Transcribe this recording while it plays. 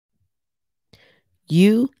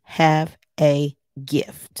You have a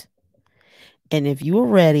gift. And if you are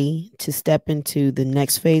ready to step into the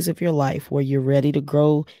next phase of your life where you're ready to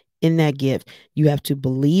grow in that gift, you have to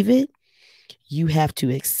believe it, you have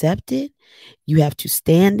to accept it, you have to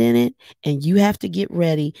stand in it, and you have to get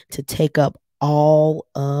ready to take up all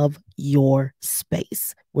of your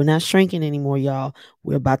space. We're not shrinking anymore, y'all.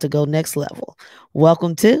 We're about to go next level.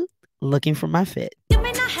 Welcome to Looking for My Fit. You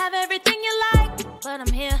may not have everything you like, but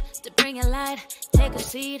I'm here to bring it light. Take a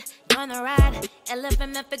seat, join the ride.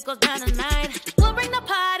 Elephant if it goes down tonight. We'll bring the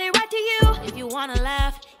party right to you. If you wanna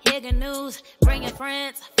laugh, hear good news. Bring your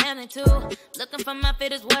friends, family too. Looking for my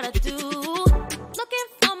fit is what I do. Looking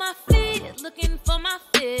for my fit, looking for my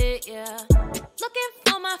fit, yeah. Looking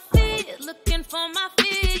for my fit, looking for my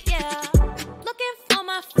fit, yeah. Looking for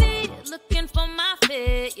my fit, looking for my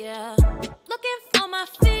fit, yeah. Looking for my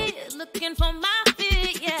fit, looking for my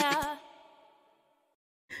fit, yeah.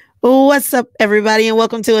 What's up, everybody, and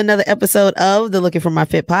welcome to another episode of the Looking for My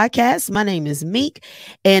Fit podcast. My name is Meek,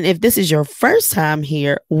 and if this is your first time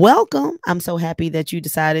here, welcome. I'm so happy that you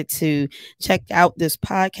decided to check out this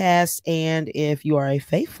podcast, and if you are a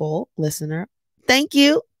faithful listener, thank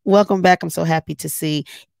you. Welcome back. I'm so happy to see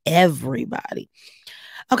everybody.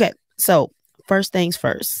 Okay, so first things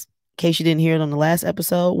first, in case you didn't hear it on the last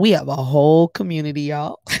episode, we have a whole community,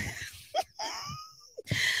 y'all.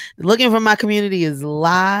 Looking for My Community is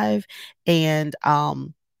live, and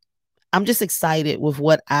I'm just excited with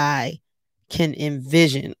what I can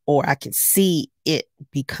envision or I can see it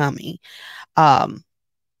becoming.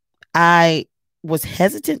 I was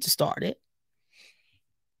hesitant to start it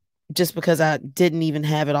just because I didn't even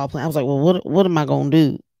have it all planned. I was like, well, what am I going to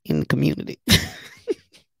do in the community?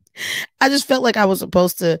 I just felt like I was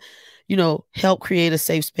supposed to, help create a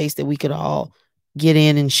safe space that we could all get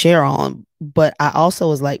in and share on. But I also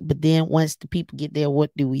was like, but then once the people get there, what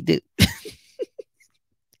do we do?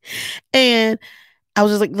 And I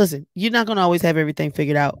was just like, listen, you're not going to always have everything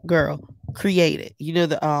figured out. Girl, create it. You know,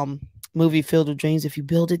 the movie Field of Dreams, if you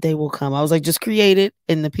build it, they will come. I was like, just create it.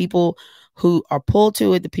 And the people who are pulled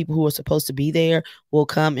to it, the people who are supposed to be there will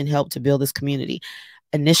come and help to build this community.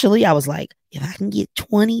 Initially, I was like, if I can get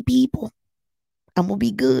 20 people, I'm going to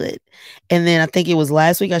be good. And then I think it was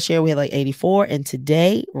last week I shared we had like 84. And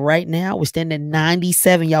today, right now, we're standing at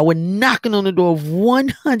 97. Y'all, we're knocking on the door of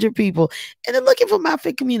 100 people. And they're looking for my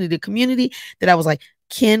fit community, the community that I was like,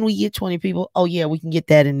 can we get 20 people? Oh, yeah, we can get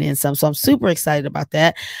that and then some. So I'm super excited about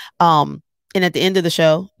that. And at the end of the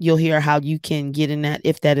show, you'll hear how you can get in that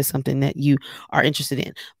if that is something that you are interested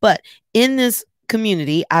in. But in this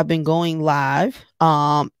community, I've been going live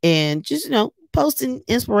and just, posting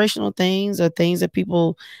inspirational things or things that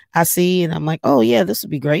people I see and I'm like, oh yeah, this would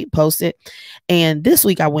be great. Post it. And this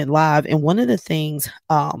week I went live, and one of the things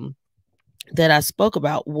that I spoke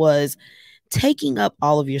about was taking up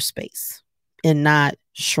all of your space and not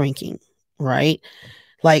shrinking, right?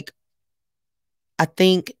 Like, I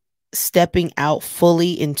think stepping out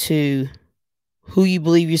fully into who you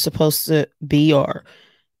believe you're supposed to be or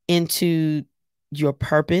into your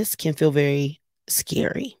purpose can feel very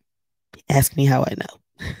scary. Ask me how I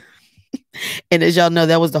know. And as y'all know,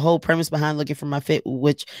 that was the whole premise behind Looking for My Fit,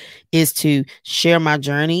 which is to share my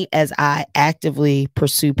journey as I actively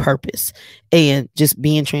pursue purpose and just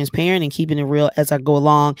being transparent and keeping it real as I go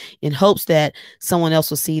along, in hopes that someone else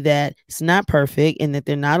will see that it's not perfect and that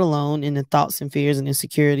they're not alone in the thoughts and fears and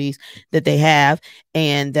insecurities that they have,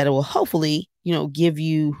 and that it will hopefully, give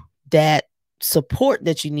you that support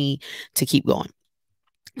that you need to keep going.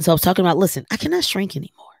 So I was talking about, listen, I cannot shrink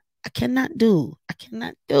anymore. I cannot do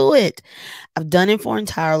it. I've done it for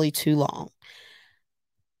entirely too long.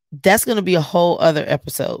 That's going to be a whole other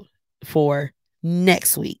episode for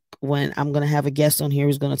next week when I'm going to have a guest on here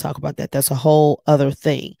who's going to talk about that. That's a whole other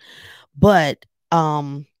thing. But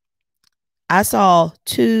I saw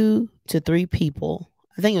 2 to 3 people,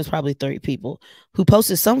 I think it was probably 3 people, who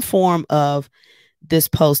posted some form of this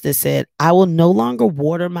post that said, I will no longer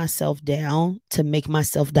water myself down to make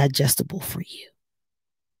myself digestible for you.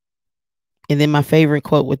 And then my favorite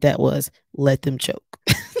quote with that was, let them choke.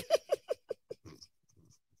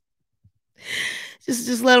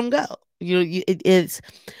 just let them go. It's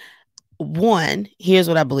one, here's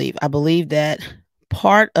what I believe. I believe that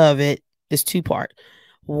part of it is 2-part.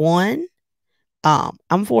 One,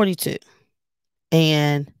 I'm 42.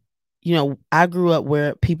 And, I grew up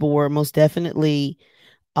where people were most definitely,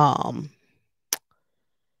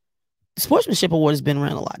 Sportsmanship Award has been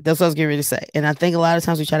around a lot. That's what I was getting ready to say. And I think a lot of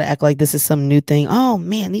times we try to act like this is some new thing. Oh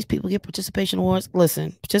man, these people get participation awards.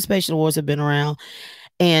 Listen, participation awards have been around.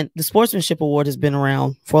 And the Sportsmanship Award has been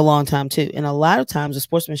around for a long time too. And a lot of times the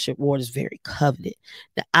Sportsmanship Award is very coveted.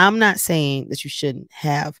 Now, I'm not saying that you shouldn't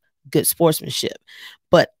have good sportsmanship,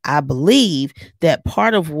 but I believe that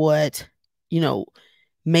part of what,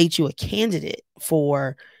 made you a candidate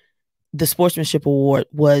for the Sportsmanship Award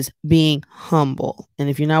was being humble. And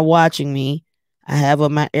if you're not watching me, I have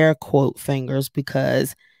on my air quote fingers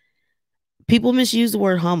because people misuse the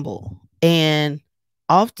word humble. And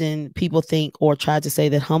often people think or try to say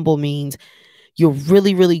that humble means you're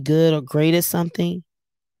really, really good or great at something,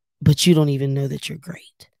 but you don't even know that you're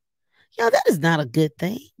great. That is not a good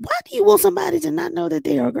thing. Why do you want somebody to not know that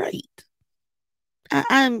they are great?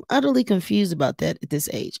 I'm utterly confused about that at this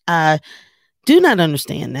age. I do not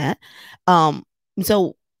understand that.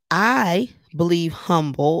 So I believe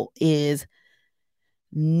humble is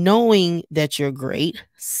knowing that you're great,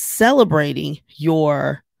 celebrating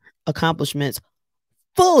your accomplishments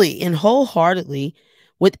fully and wholeheartedly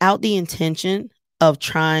without the intention of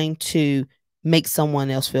trying to make someone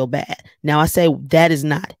else feel bad. Now, I say that is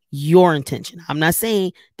not your intention. I'm not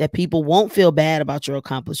saying that people won't feel bad about your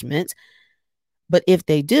accomplishments, but if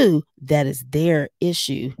they do, that is their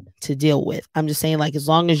issue to deal with. I'm just saying, like, as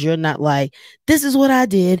long as you're not like, this is what I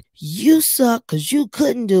did, you suck because you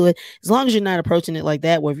couldn't do it. As long as you're not approaching it like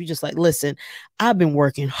that, where if you're just like, listen, I've been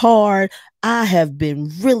working hard. I have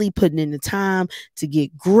been really putting in the time to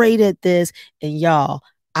get great at this. And y'all,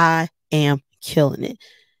 I am killing it.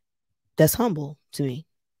 That's humble to me.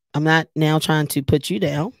 I'm not now trying to put you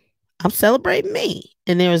down. I'm celebrating me.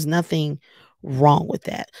 And there is nothing wrong with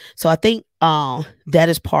that. So I think that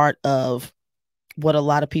is part of what a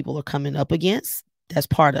lot of people are coming up against. That's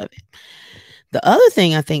part of it. The other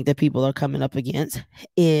thing I think that people are coming up against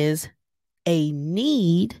is a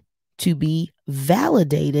need to be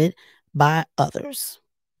validated by others.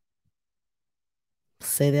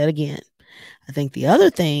 Say that again. I think the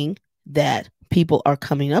other thing that people are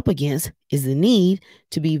coming up against is the need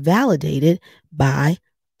to be validated by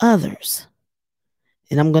others.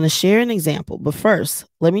 And I'm going to share an example. But first,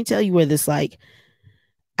 let me tell you where this, I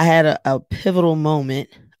had a pivotal moment.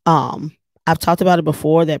 I've talked about it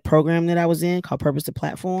before, that program that I was in called Purpose to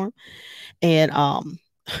Platform. And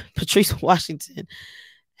Patrice Washington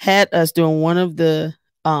had us doing one of the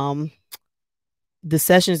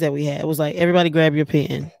sessions that we had. It was like, everybody grab your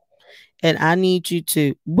pen. And I need you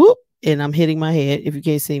to, whoop, and I'm hitting my head if you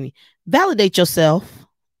can't see me, validate yourself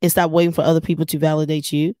and stop waiting for other people to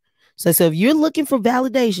validate you. So if you're looking for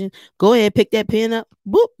validation, go ahead, pick that pen up,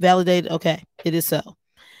 boop, validate it. Okay, it is so.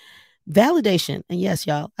 Validation, and yes,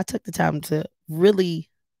 y'all, I took the time to really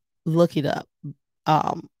look it up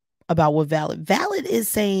about what valid. Valid is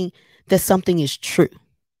saying that something is true.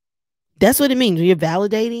 That's what it means. When you're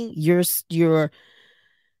validating, you're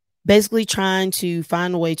basically trying to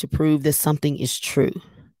find a way to prove that something is true.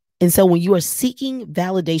 And so when you are seeking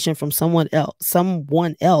validation from someone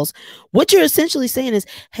else, what you're essentially saying is,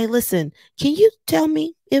 hey, listen, can you tell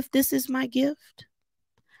me if this is my gift?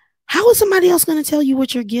 How is somebody else going to tell you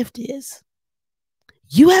what your gift is?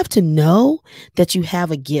 You have to know that you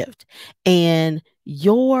have a gift, and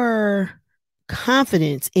your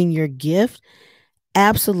confidence in your gift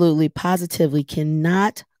absolutely, positively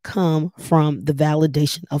cannot come from the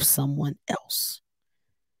validation of someone else.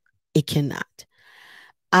 It cannot.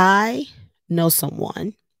 I know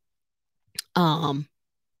someone, and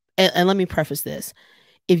let me preface this.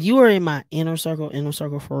 If you are in my inner circle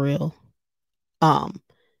for real,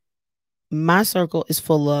 my circle is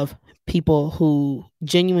full of people who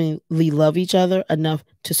genuinely love each other enough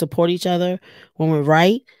to support each other when we're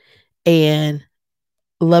right, and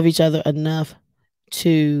love each other enough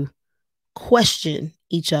to question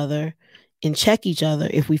each other and check each other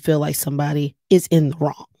if we feel like somebody is in the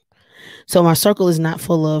wrong. So my circle is not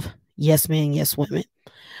full of yes men, yes women.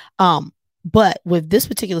 But with this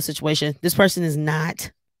particular situation, this person is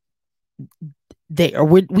not there.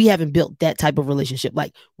 We haven't built that type of relationship.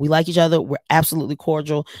 Like, we like each other. We're absolutely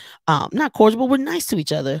cordial. Not cordial, but we're nice to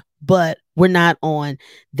each other, but we're not on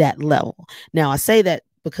that level. Now, I say that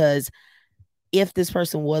because if this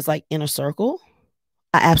person was like in a circle,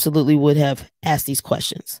 I absolutely would have asked these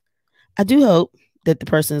questions. I do hope that the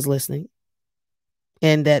person is listening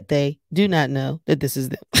and that they do not know that this is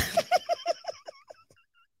them.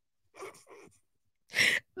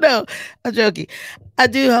 No, I'm joking. I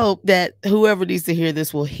do hope that whoever needs to hear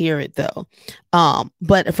this will hear it, though.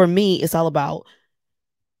 But for me, it's all about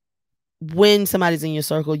when somebody's in your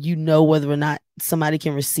circle, you know whether or not somebody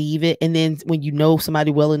can receive it. And then when you know somebody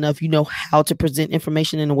well enough, you know how to present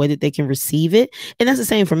information in a way that they can receive it. And that's the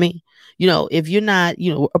same for me. If you're not,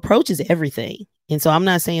 approach is everything. And so I'm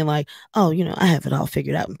not saying like, oh, I have it all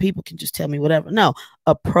figured out and people can just tell me whatever. No,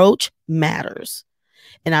 approach matters.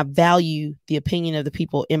 And I value the opinion of the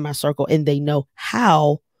people in my circle, and they know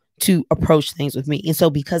how to approach things with me. And so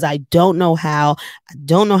because I don't know how it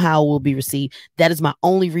will be received, that is my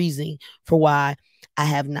only reason for why I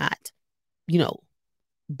have not,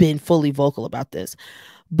 been fully vocal about this.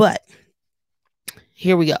 But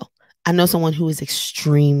here we go. I know someone who is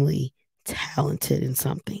extremely talented in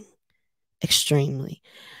something. Extremely.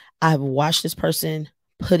 I've watched this person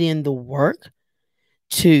put in the work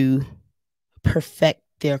to perfect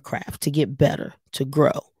their craft, to get better, to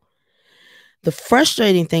grow. The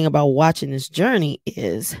frustrating thing about watching this journey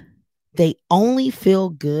is they only feel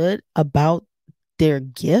good about their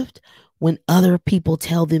gift when other people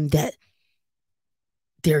tell them that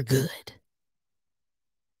they're good.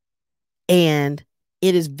 And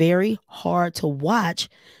it is very hard to watch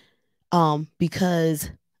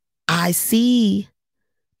because I see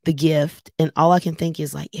the gift and all I can think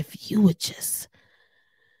is like, if you would just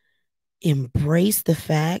embrace the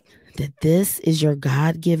fact that this is your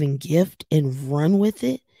God-given gift and run with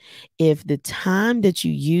it, if the time that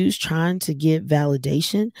you use trying to get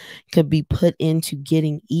validation could be put into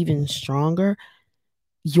getting even stronger,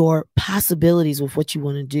 your possibilities with what you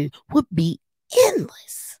want to do would be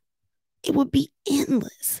endless. It would be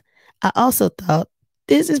endless. I also thought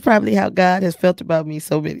this is probably how God has felt about me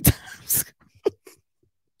so many times.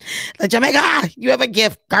 Like, Jamaica, you have a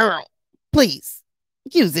gift, girl. Please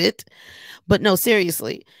use it. But no,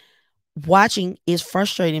 seriously, watching is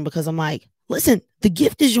frustrating because I'm like, listen, the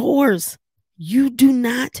gift is yours. You do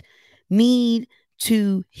not need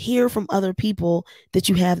to hear from other people that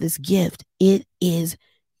you have this gift. It is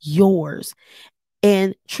yours.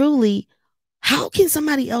 And truly, how can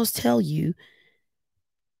somebody else tell you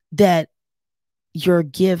that your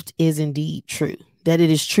gift is indeed true, that it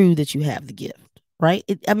is true that you have the gift, right?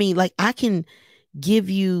 I can give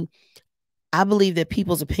you, I believe that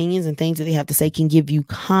people's opinions and things that they have to say can give you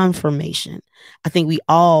confirmation. I think we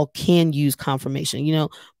all can use confirmation,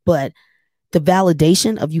 but the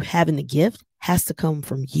validation of you having the gift has to come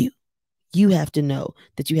from you. You have to know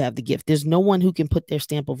that you have the gift. There's no one who can put their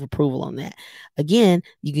stamp of approval on that. Again,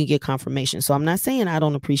 you can get confirmation. So I'm not saying I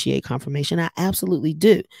don't appreciate confirmation. I absolutely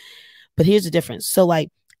do. But here's the difference. So like,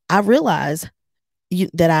 I realize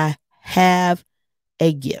that I have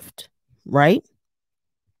a gift, right?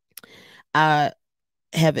 I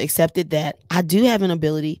have accepted that I do have an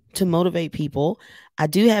ability to motivate people. I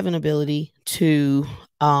do have an ability to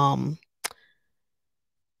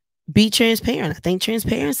be transparent. I think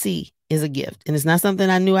transparency is a gift, and it's not something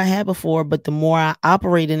I knew I had before, but the more I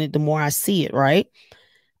operate in it, the more I see it, right?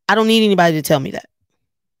 I don't need anybody to tell me that.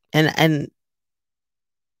 And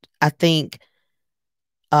I think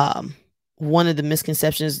one of the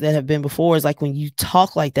misconceptions that have been before is like when you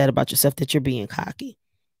talk like that about yourself, that you're being cocky.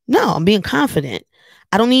 No, I'm being confident.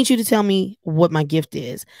 I don't need you to tell me what my gift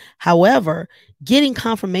is. However, getting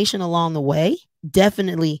confirmation along the way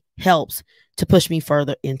definitely helps to push me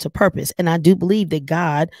further into purpose. And I do believe that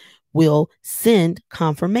God will send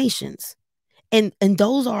confirmations. And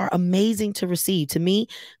those are amazing to receive. To me,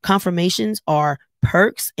 confirmations are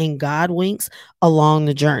perks and God winks along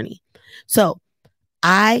the journey. So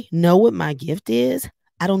I know what my gift is.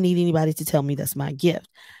 I don't need anybody to tell me that's my gift.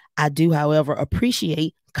 I do, however,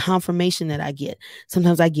 appreciate confirmation that I get.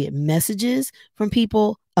 Sometimes I get messages from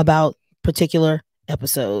people about particular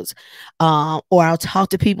episodes, or I'll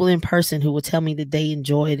talk to people in person who will tell me that they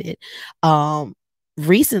enjoyed it.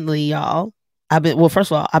 Recently, y'all,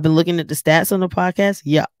 first of all, I've been looking at the stats on the podcast.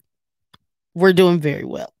 Yeah, we're doing very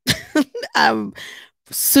well. I'm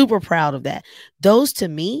super proud of that. Those to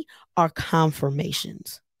me are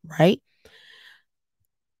confirmations, right?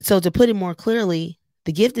 So to put it more clearly,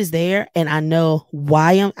 the gift is there, and I know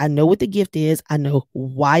why I know what the gift is. I know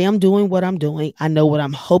why I'm doing what I'm doing. I know what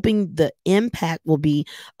I'm hoping the impact will be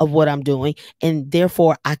of what I'm doing. And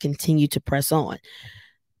therefore I continue to press on.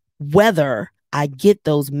 Whether I get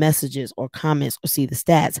those messages or comments or see the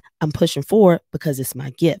stats, I'm pushing forward because it's my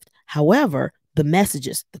gift. However, the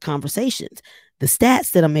messages, the conversations, the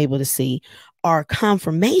stats that I'm able to see are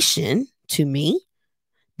confirmation to me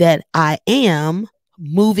that I am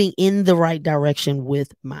moving in the right direction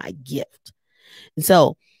with my gift. And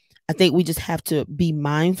so I think we just have to be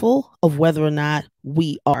mindful of whether or not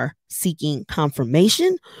we are seeking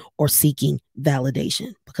confirmation or seeking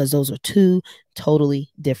validation, because those are two totally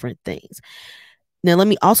different things. Now, let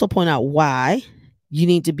me also point out why you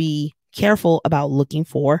need to be careful about looking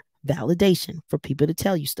for validation, for people to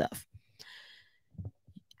tell you stuff.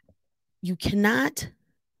 You cannot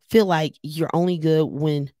feel like you're only good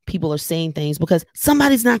when people are saying things, because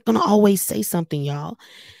somebody's not going to always say something, y'all.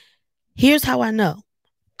 Here's how I know.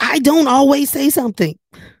 I don't always say something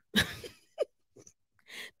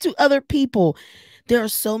to other people. There are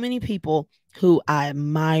so many people who I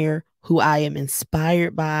admire, who I am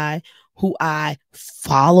inspired by, who I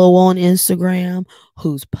follow on Instagram,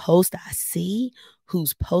 whose posts I see,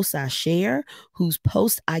 whose posts I share, whose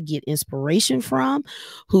posts I get inspiration from,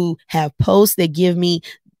 who have posts that give me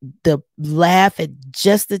the laugh at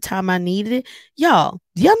just the time I needed it. Y'all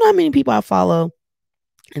know how many people I follow?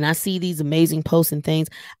 And I see these amazing posts and things.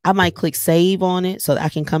 I might click save on it so that I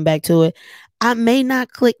can come back to it. I may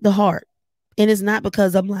not click the heart. And it's not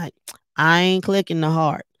because I'm like, I ain't clicking the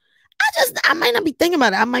heart. I might not be thinking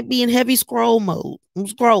about it. I might be in heavy scroll mode. I'm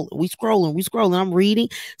scrolling. We scrolling. I'm reading.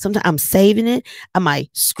 Sometimes I'm saving it. I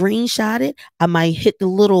might screenshot it. I might hit the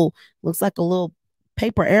little, looks like a little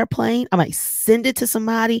paper airplane. I might send it to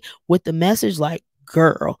somebody with the message like,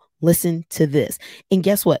 girl, listen to this. And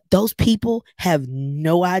guess what? Those people have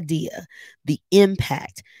no idea the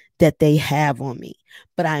impact that they have on me.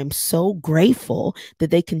 But I am so grateful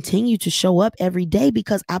that they continue to show up every day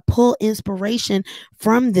because I pull inspiration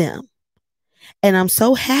from them. And I'm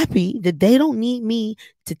so happy that they don't need me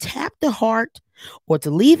to tap the heart or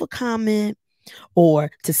to leave a comment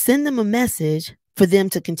or to send them a message for them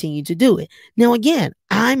to continue to do it. Now, again,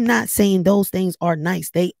 I'm not saying those things are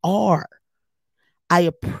nice. They are. I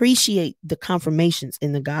appreciate the confirmations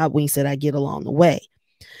and the God winks that I get along the way.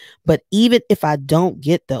 But even if I don't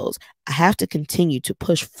get those, I have to continue to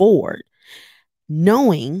push forward,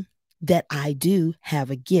 knowing that I do have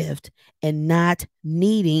a gift and not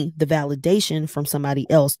needing the validation from somebody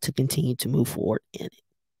else to continue to move forward in it.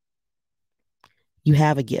 You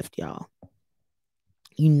have a gift, y'all.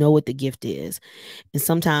 You know what the gift is. And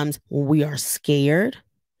sometimes when we are scared,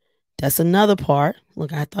 that's another part.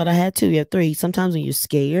 Look, I thought I had 2. You have 3. Sometimes when you're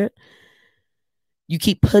scared, you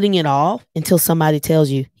keep putting it off until somebody tells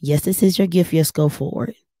you, yes, this is your gift. Yes, go for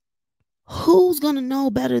it. Who's going to know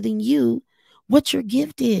better than you what your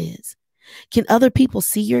gift is? Can other people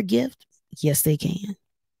see your gift? Yes, they can.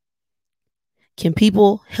 Can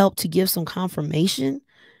people help to give some confirmation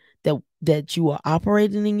that you are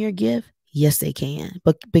operating in your gift? Yes, they can.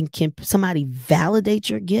 But can somebody validate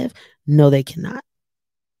your gift? No, they cannot.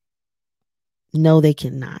 No, they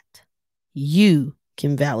cannot. You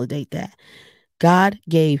can validate that. God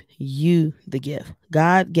gave you the gift.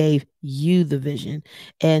 God gave you the vision.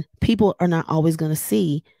 And people are not always going to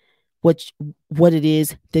see what it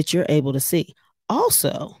is that you're able to see.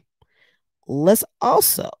 Also, let's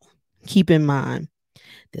also keep in mind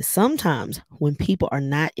that sometimes when people are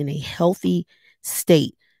not in a healthy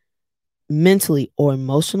state, mentally or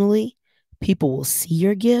emotionally, people will see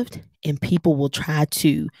your gift and people will try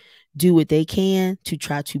to do what they can to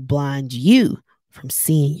try to blind you from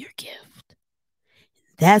seeing your gift.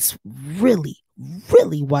 That's really,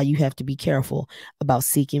 really why you have to be careful about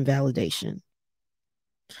seeking validation.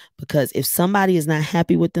 Because if somebody is not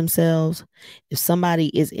happy with themselves, if somebody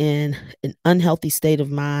is in an unhealthy state of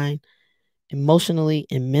mind, emotionally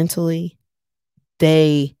and mentally,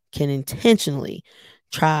 they can intentionally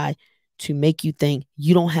try to make you think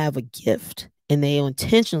you don't have a gift. And they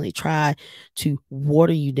intentionally try to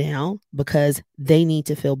water you down because they need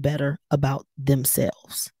to feel better about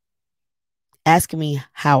themselves. Ask me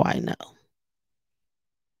how I know.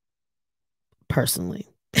 Personally,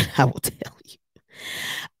 I will tell you.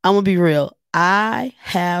 I'm going to be real. I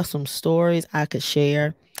have some stories I could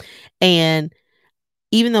share. And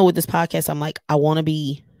even though with this podcast, I'm like, I want to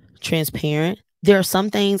be transparent. There are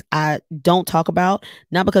some things I don't talk about,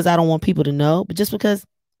 not because I don't want people to know, but just because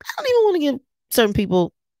I don't even want to give certain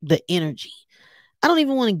people the energy. I don't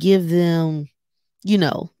even want to give them,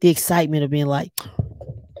 the excitement of being like,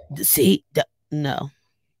 see, no.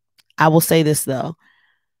 I will say this though.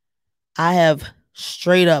 I have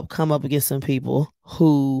straight up come up against some people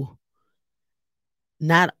who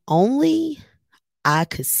not only I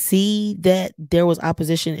could see that there was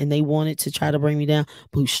opposition and they wanted to try to bring me down,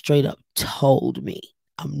 but who straight up told me,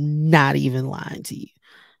 I'm not even lying to you.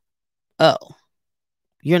 Oh,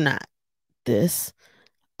 you're not this.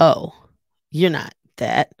 Oh, you're not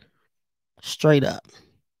that. Straight up.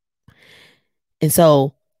 And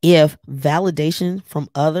so if validation from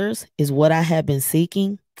others is what I have been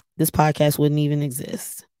seeking, this podcast wouldn't even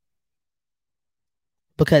exist.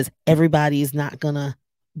 Because everybody is not going to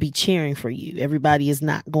be cheering for you. Everybody is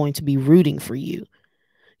not going to be rooting for you.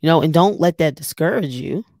 And don't let that discourage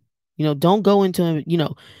you. Don't go into,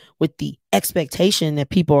 with the expectation that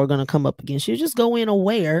people are going to come up against you. Just go in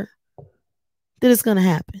aware that it's going to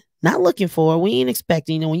happen. Not looking for it. We ain't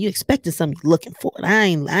expecting, when you expecting something, you're looking for it. I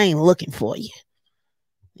ain't looking for you.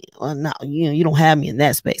 Well, no, you don't have me in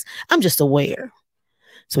that space. I'm just aware.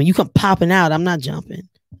 So when you come popping out, I'm not jumping.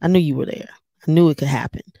 I knew you were there. I knew it could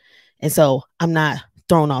happen. And so I'm not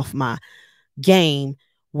thrown off my game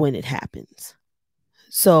when it happens.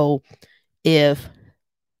 So if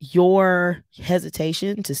your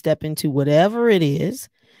hesitation to step into whatever it is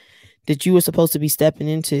that you were supposed to be stepping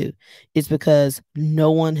into is because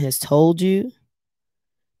no one has told you,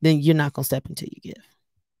 then you're not going to step into your gift.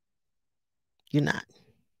 You're not.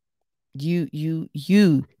 You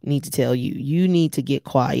need to tell you need to get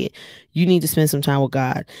quiet. You need to spend some time with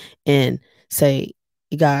God and say,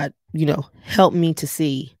 God, help me to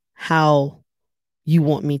see how you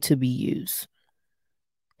want me to be used.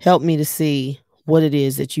 Help me to see what it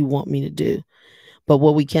is that you want me to do. But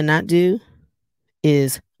what we cannot do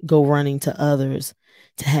is go running to others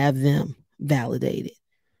to have them validated.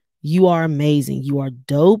 You are amazing. You are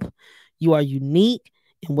dope. You are unique.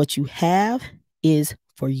 And what you have is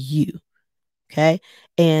for you. Okay.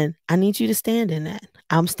 And I need you to stand in that.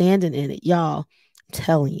 I'm standing in it. Y'all, I'm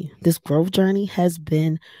telling you, this growth journey has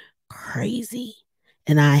been crazy.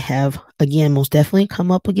 And I have, again, most definitely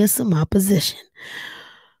come up against some opposition.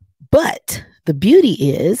 But the beauty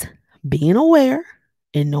is being aware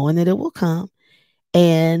and knowing that it will come.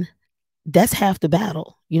 And that's half the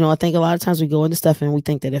battle. I think a lot of times we go into stuff and we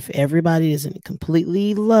think that if everybody doesn't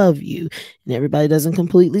completely love you and everybody doesn't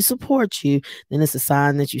completely support you, then it's a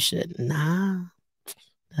sign that you should. Nah,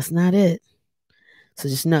 that's not it. So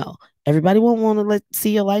just know, everybody won't want to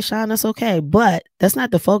see your light shine. That's okay. But that's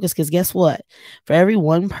not the focus, because guess what? For every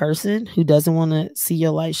one person who doesn't want to see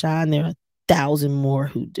your light shine, there are 1,000 more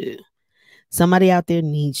who do. Somebody out there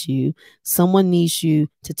needs you. Someone needs you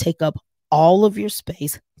to take up all of your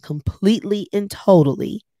space completely and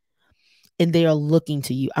totally. And they are looking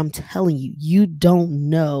to you. I'm telling you, you don't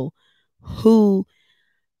know who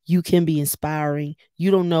you can be inspiring. You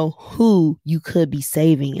don't know who you could be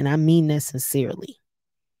saving. And I mean that sincerely.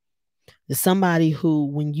 There's somebody who,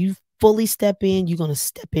 when you fully step in, you're going to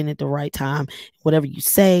step in at the right time. Whatever you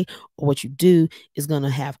say or what you do is going to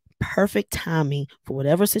have perfect timing for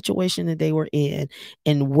whatever situation that they were in.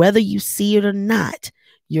 And whether you see it or not,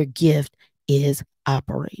 your gift is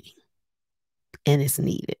operating and it's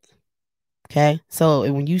needed. Okay.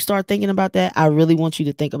 So when you start thinking about that, I really want you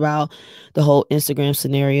to think about the whole Instagram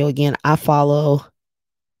scenario. Again, I follow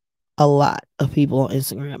a lot of people on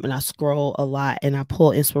Instagram and I scroll a lot and I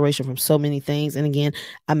pull inspiration from so many things. And again,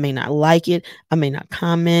 I may not like it. I may not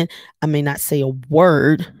comment. I may not say a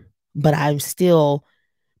word, but I'm still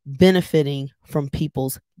benefiting from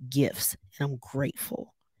people's gifts and I'm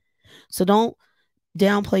grateful. So don't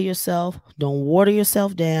downplay yourself. Don't water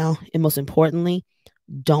yourself down. And most importantly,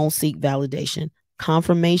 don't seek validation.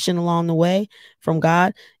 Confirmation along the way from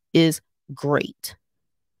God is great,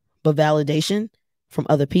 but validation from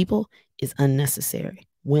other people is unnecessary.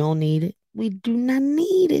 We don't need it. We do not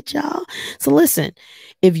need it, y'all. So listen,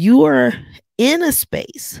 if you are in a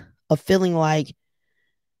space of feeling like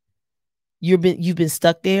you've been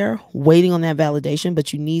stuck there waiting on that validation,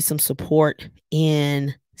 but you need some support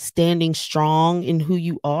in standing strong in who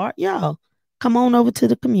you are, y'all, come on over to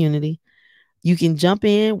the community. You can jump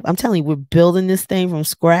in. I'm telling you, we're building this thing from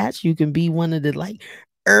scratch. You can be one of the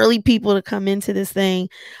early people to come into this thing.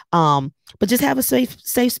 But just have a safe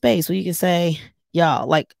space where you can say,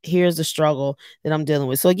 y'all, here's the struggle that I'm dealing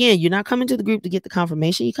with. So again, you're not coming to the group to get the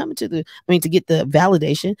confirmation. You come to get the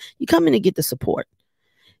validation. You come in to get the support.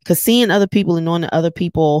 Because seeing other people and knowing that other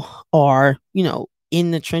people are,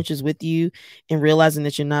 in the trenches with you and realizing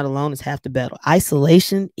that you're not alone is half the battle.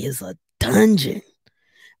 Isolation is a dungeon.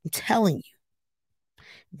 I'm telling you.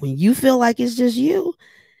 When you feel like it's just you,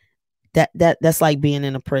 that's like being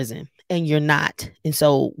in a prison and you're not. And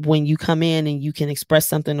so when you come in and you can express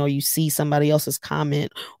something or you see somebody else's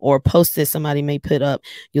comment or a post that somebody may put up,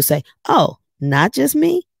 you'll say, oh, not just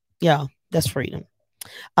me. Yeah, that's freedom.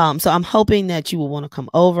 So I'm hoping that you will want to come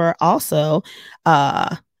over. Also,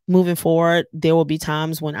 moving forward, there will be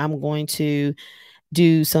times when I'm going to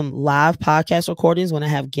do some live podcast recordings when I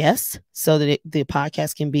have guests so that the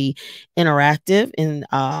podcast can be interactive, and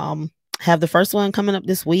have the first one coming up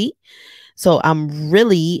this week. So I'm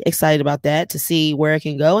really excited about that to see where it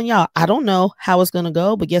can go. And y'all, I don't know how it's going to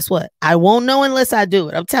go, but guess what? I won't know unless I do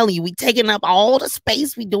it. I'm telling you, we taking up all the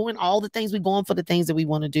space. We doing all the things. We going for the things that we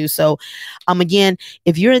want to do. So again,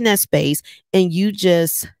 if you're in that space and you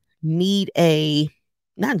just need if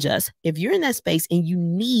you're in that space and you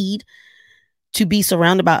need to be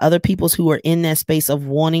surrounded by other people who are in that space of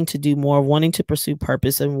wanting to do more, wanting to pursue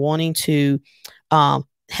purpose, and wanting to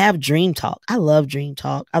have dream talk. I love dream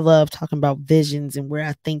talk. I love talking about visions and where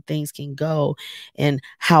I think things can go and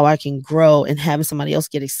how I can grow, and having somebody else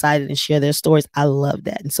get excited and share their stories. I love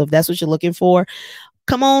that. And so if that's what you're looking for,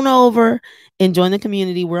 come on over and join the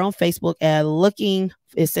community. We're on Facebook at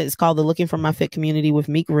it's called the Looking for My Fit community with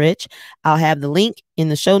Meek Rich. I'll have the link in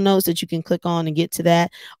the show notes that you can click on and get to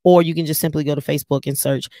that, or you can just simply go to Facebook and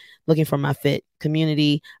search Looking for My Fit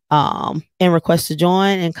community and request to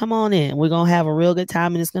join, and come on in. We're going to have a real good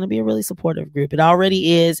time, and it's going to be a really supportive group. It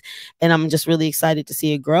already is, and I'm just really excited to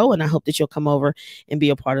see it grow, and I hope that you'll come over and be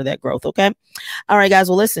a part of that growth, okay? All right, guys.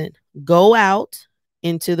 Well, listen, go out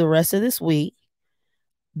into the rest of this week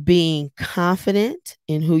being confident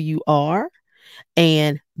in who you are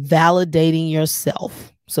and validating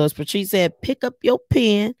yourself. So as Patrice said, pick up your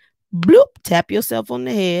pen, bloop, tap yourself on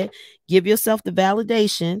the head, give yourself the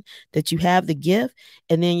validation that you have the gift,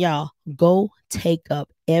 and then y'all go take up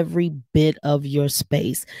every bit of your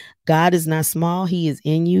space. God is not small. He is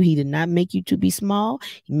in you. He did not make you to be small.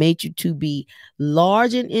 He made you to be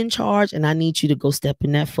large and in charge, and I need you to go step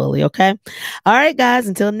in that fully, okay? All right, guys,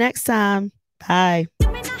 until next time. Bye.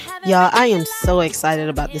 Y'all, I am so excited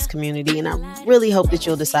about this community, and I really hope that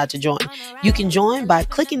you'll decide to join. You can join by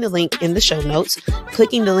clicking the link in the show notes,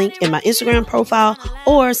 clicking the link in my Instagram profile,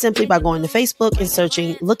 or simply by going to Facebook and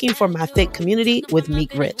searching Looking for My Fit community with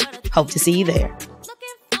Meek Rich. Hope to see you there.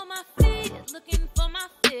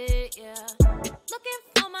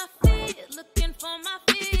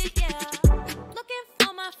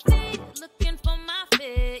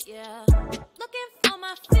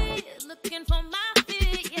 Looking for my